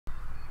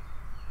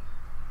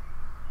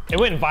It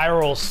went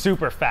viral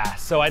super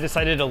fast, so I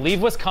decided to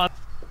leave Wisconsin.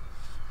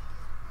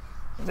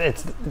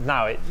 It's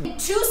no. In 2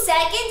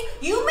 seconds,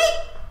 you make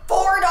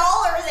 $4.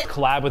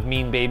 Collab with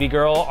Mean Baby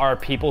Girl are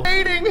people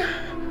Dating.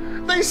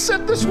 They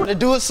said this would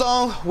do a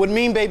song with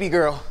Mean Baby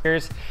Girl.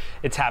 Here's,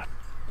 it's happening.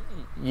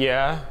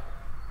 Yeah.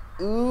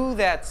 Ooh,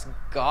 that's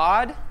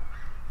God.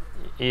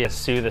 Yeah,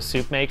 Sue the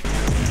soup maker.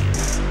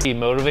 The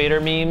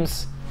motivator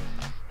memes.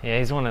 Yeah,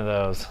 he's one of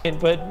those.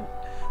 But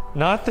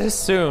not this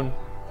soon.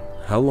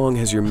 How long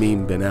has your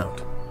meme been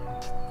out?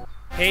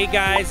 Hey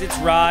guys, it's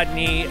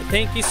Rodney.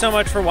 Thank you so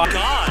much for watching.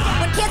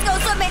 When kids go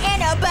swimming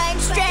in a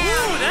bunch drown.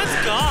 Ooh,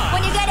 that's God.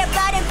 When you get a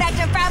blood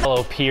infection from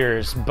Fellow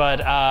peers, but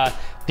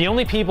the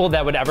only people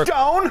that would ever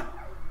Down.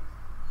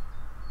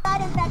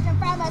 blood infection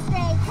from a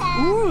stray cat.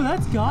 Ooh,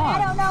 that's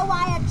God. I don't know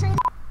why a tree.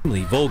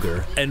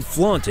 Vulgar and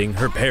flaunting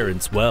her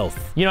parents'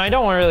 wealth. You know, I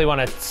don't really want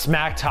to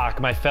smack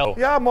talk my fellow.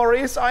 Yeah,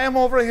 Maurice, I am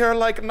over here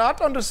like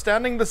not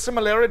understanding the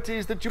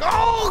similarities that you.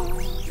 Oh!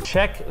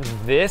 Check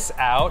this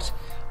out.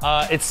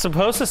 It's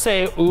supposed to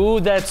say, ooh,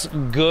 that's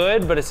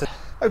good, but it's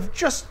I've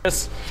just.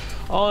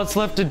 all it's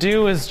left to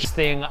do is just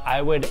thing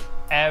I would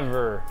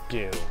ever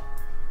do.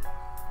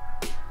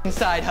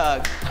 Inside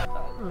hug.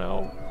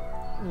 No.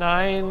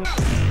 9. Only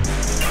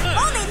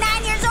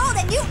 9 years old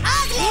and you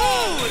ugly.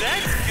 Ooh,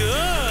 that's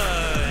good.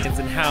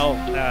 And how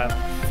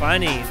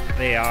funny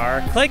they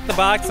are. Click the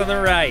box on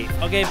the right.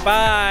 Okay,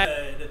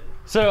 bye.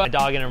 So, a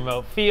dog in a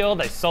remote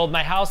field, I sold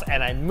my house,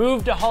 and I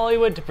moved to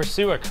Hollywood to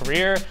pursue a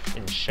career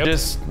in show.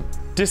 Just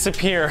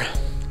disappear,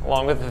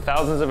 along with the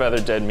thousands of other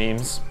dead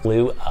memes.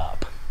 Blew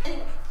up.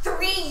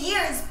 3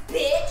 years,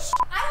 bitch.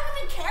 I don't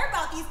even care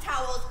about these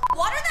towels.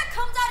 Water that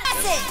comes out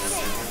of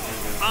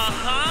essence.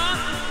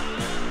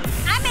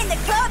 I'm in the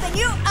club and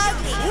you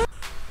ugly.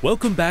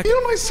 Welcome back.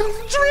 Feel myself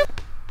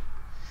drip.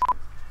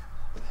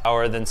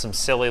 Or than some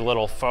silly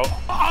little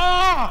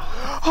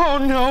Ah! Oh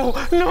no!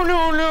 No,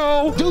 no,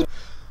 no! Dude.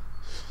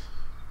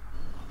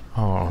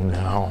 Oh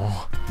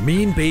no.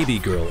 Mean Baby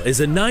Girl is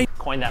a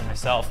Coined that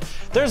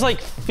myself. There's like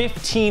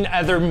 15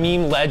 other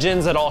meme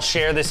legends that all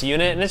share this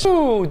unit, and it's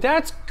ooh,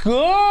 that's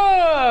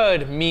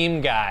good, meme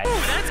guy.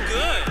 Ooh, that's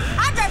good.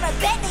 I drive a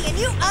Bentley and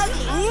you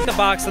ugly. The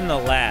box on the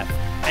left.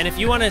 And if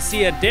you want to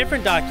see a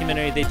different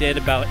documentary they did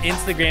about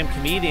Instagram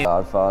comedians.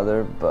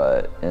 Godfather,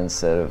 but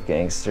instead of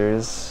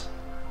gangsters,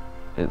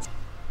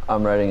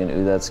 I'm writing an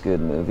Ooh That's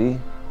Good movie.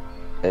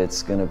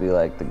 It's gonna be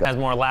like the guy has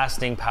more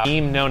lasting power.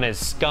 Meme known as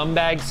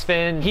Scumbag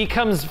Spin. He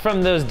comes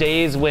from those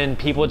days when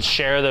people would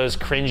share those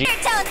cringy. You're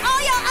telling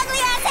all your ugly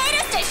ass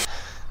haters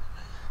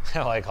to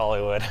I like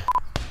Hollywood.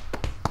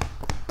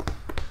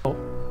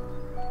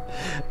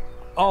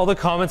 All the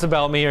comments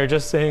about me are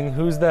just saying,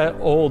 who's that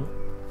old?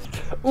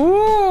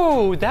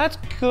 Ooh, that's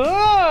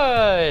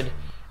good.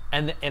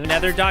 And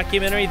another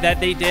documentary that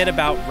they did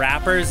about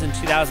rappers in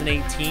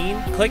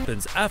 2018. Click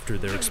after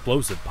their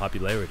explosive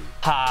popularity.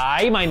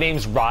 Hi, my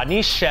name's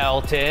Rodney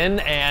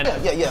Shelton, and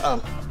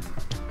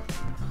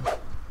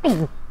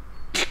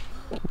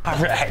all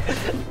right.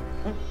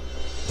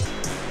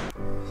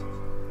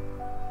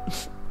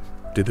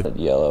 Did it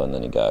yellow and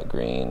then he got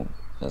green,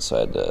 and so I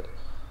had to.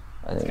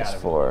 I think it's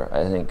 4.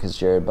 I think because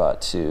Jared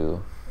bought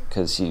 2,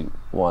 because he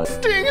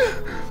wanted. Ding!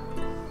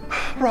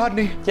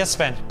 Rodney. Yes,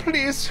 Sven.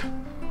 Please.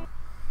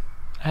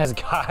 As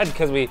God,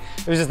 because it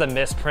was just a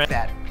misprint.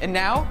 And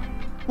now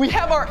we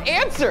have our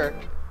answer.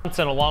 And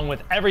along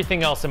with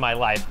everything else in my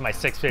life, my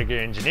 6-figure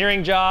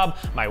engineering job,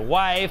 my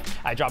wife,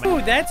 I dropped my.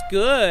 Ooh, that's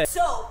good.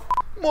 So,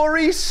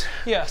 Maurice.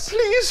 Yes.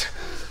 Please.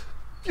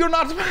 You're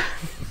not.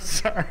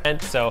 Sorry.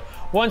 And so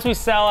once we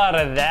sell out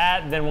of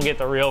that, then we'll get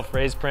the real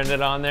phrase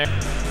printed on there.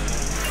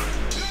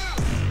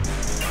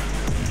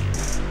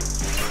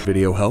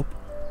 Video help?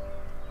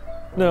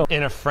 No.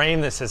 In a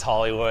frame, this is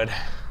Hollywood.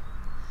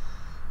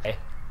 Hey.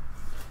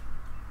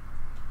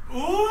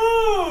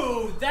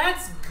 Ooh,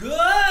 that's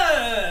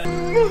good.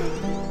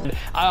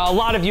 A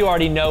lot of you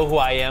already know who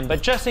I am,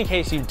 but just in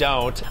case you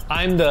don't,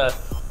 I'm the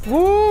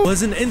woo.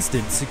 Was an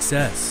instant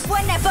success.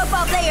 when that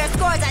football player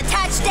scores a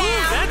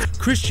touchdown.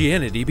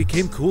 Christianity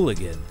became cool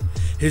again.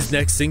 His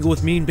next single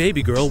with Mean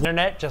Baby Girl.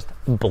 Internet just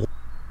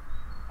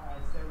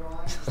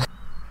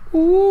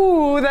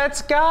Ooh,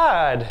 that's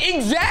God.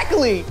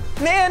 Exactly,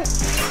 man.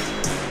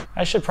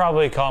 I should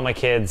probably call my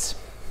kids.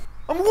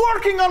 I'm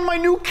working on my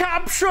new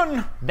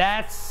caption.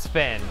 That's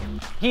Sven.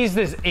 He's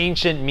this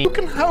ancient meme. You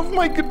can have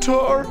my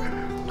guitar.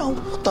 No,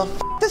 what the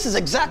f? This is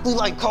exactly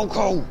like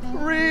Coco.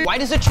 Why Why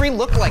does a tree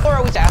look like? Or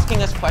always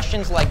asking us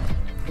questions like,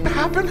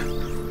 happen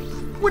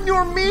when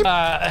you're me?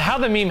 How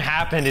the meme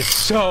happened is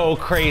so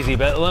crazy,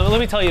 but let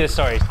me tell you the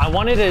story. I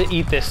wanted to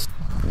eat this.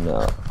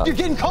 No. you're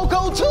getting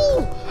Coco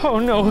too? Oh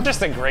no,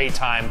 just a great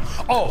time.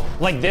 Oh,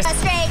 like this. A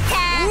stray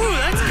cat. Ooh,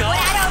 that's good. But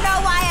I don't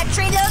know why a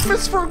tree looks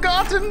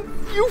Misforgotten.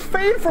 You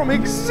fade from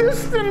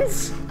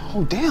existence.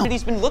 Oh damn. What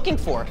he's been looking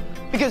for.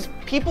 Because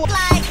people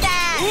like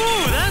that.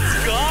 Ooh,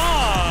 that's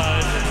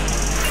God.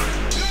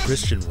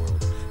 Christian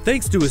world.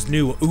 Thanks to his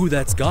new Ooh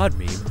That's God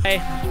meme.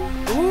 Hey.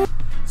 Ooh.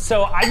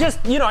 So I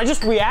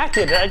just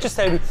reacted. I just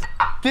said,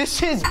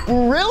 This is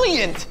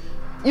brilliant.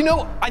 You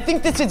know, I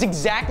think this is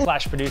exactly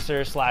slash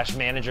producer slash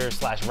manager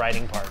slash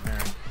writing partner.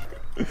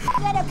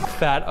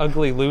 Fat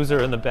ugly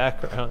loser in the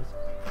background.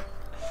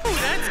 Ooh,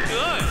 that's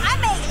good. I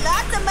make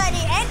lots of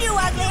money and you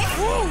ugly.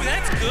 Ooh,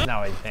 that's good.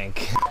 Now I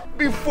think.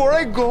 Before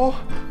I go,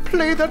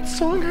 play that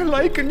song I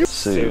like and you.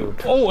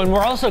 Soup. Oh, and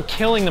we're also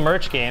killing the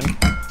merch game.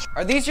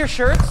 Are these your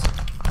shirts?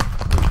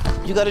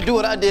 You gotta do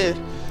what I did.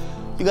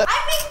 You got. I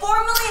made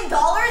 $4 million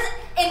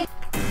in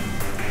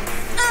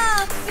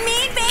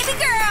me, baby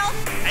girl.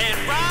 And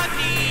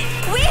Rodney.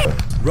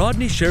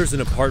 Rodney shares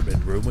an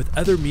apartment room with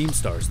other meme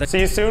stars that See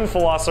you soon,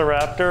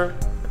 Velociraptor.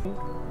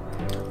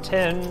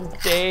 10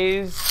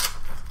 days.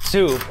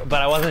 Soup,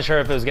 but I wasn't sure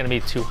if it was gonna be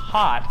too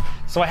hot,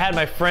 so I had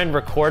my friend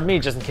record me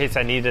just in case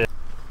I needed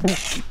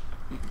it.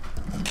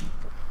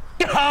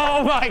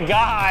 Oh my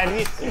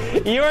God!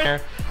 You're.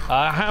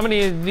 How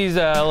many of these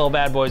little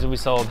bad boys have we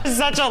sold?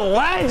 Such a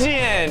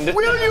legend!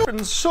 Will you? I've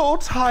been so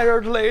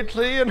tired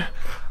lately and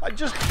I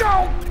just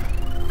don't.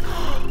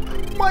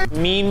 My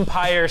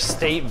Memepire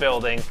state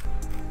building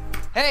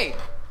Hey,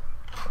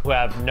 who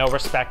have no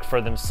respect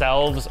for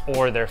themselves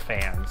or their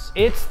fans.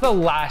 It's the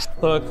last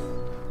look.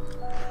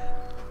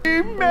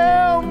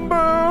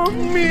 remember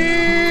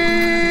me.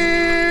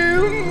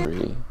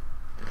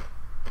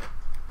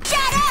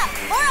 Shut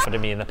up! To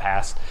me in the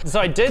past. So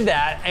I did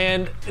that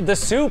and the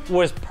soup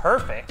was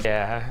perfect.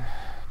 Yeah,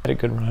 had a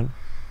good run.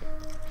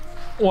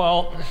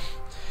 Well,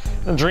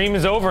 the dream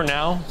is over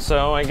now,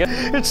 so I guess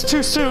it's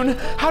too soon.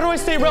 How do I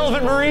stay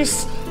relevant,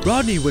 Maurice?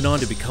 Rodney went on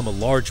to become a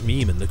large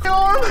meme in the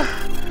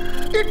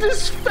It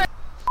is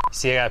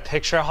See, I got a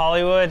picture of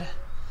Hollywood.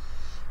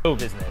 Oh,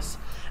 business.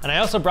 And I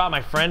also brought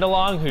my friend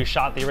along who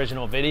shot the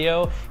original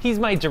video. He's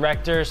my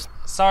director.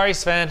 Sorry,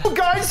 Sven.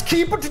 guys,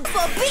 keep it.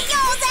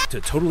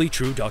 to Totally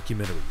True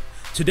documentary.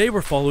 Today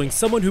we're following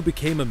someone who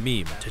became a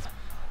meme.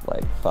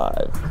 Like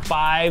 5.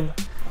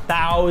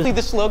 5,000.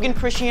 the slogan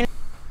Christianity.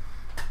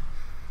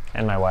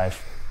 And my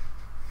wife.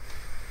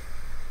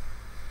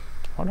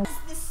 The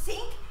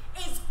sink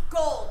is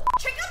gold.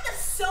 Check out the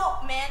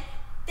soap, man.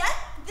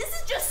 This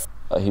is just.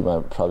 He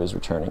might probably is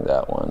returning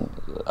that one.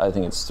 I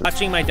think it's 3.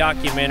 Watching my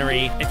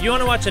documentary. If you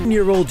want to watch a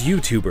 10-year-old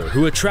YouTuber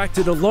who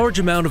attracted a large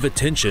amount of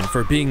attention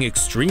for being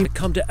extreme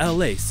come to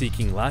LA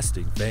seeking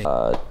lasting fame.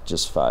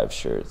 Just 5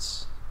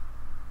 shirts.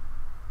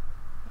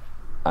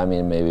 I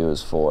mean, maybe it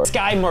was 4. This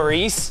guy,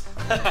 Maurice.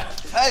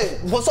 Hey,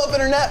 what's up,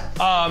 internet?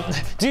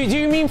 Do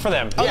you mean for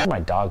them? Yeah. My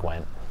dog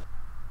went.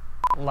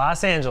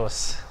 Los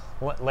Angeles,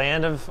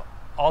 land of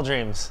all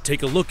dreams.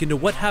 Take a look into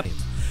what happened.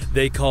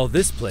 They call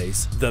this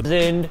place the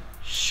In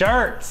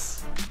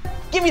shirts.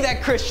 Give me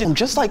that Christian,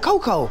 just like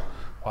Coco.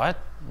 What?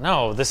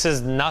 No, this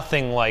is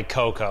nothing like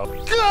Coco.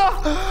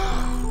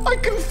 I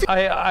can feel.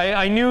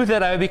 I knew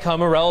that I would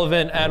become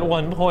irrelevant at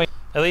one point.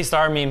 At least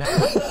our meme.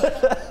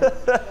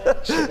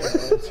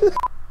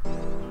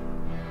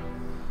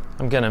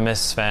 I'm gonna miss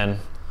Sven.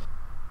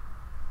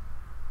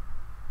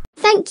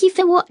 Thank you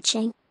for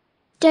watching.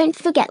 Don't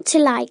forget to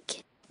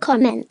like,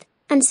 comment,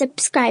 and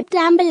subscribe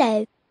down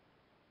below.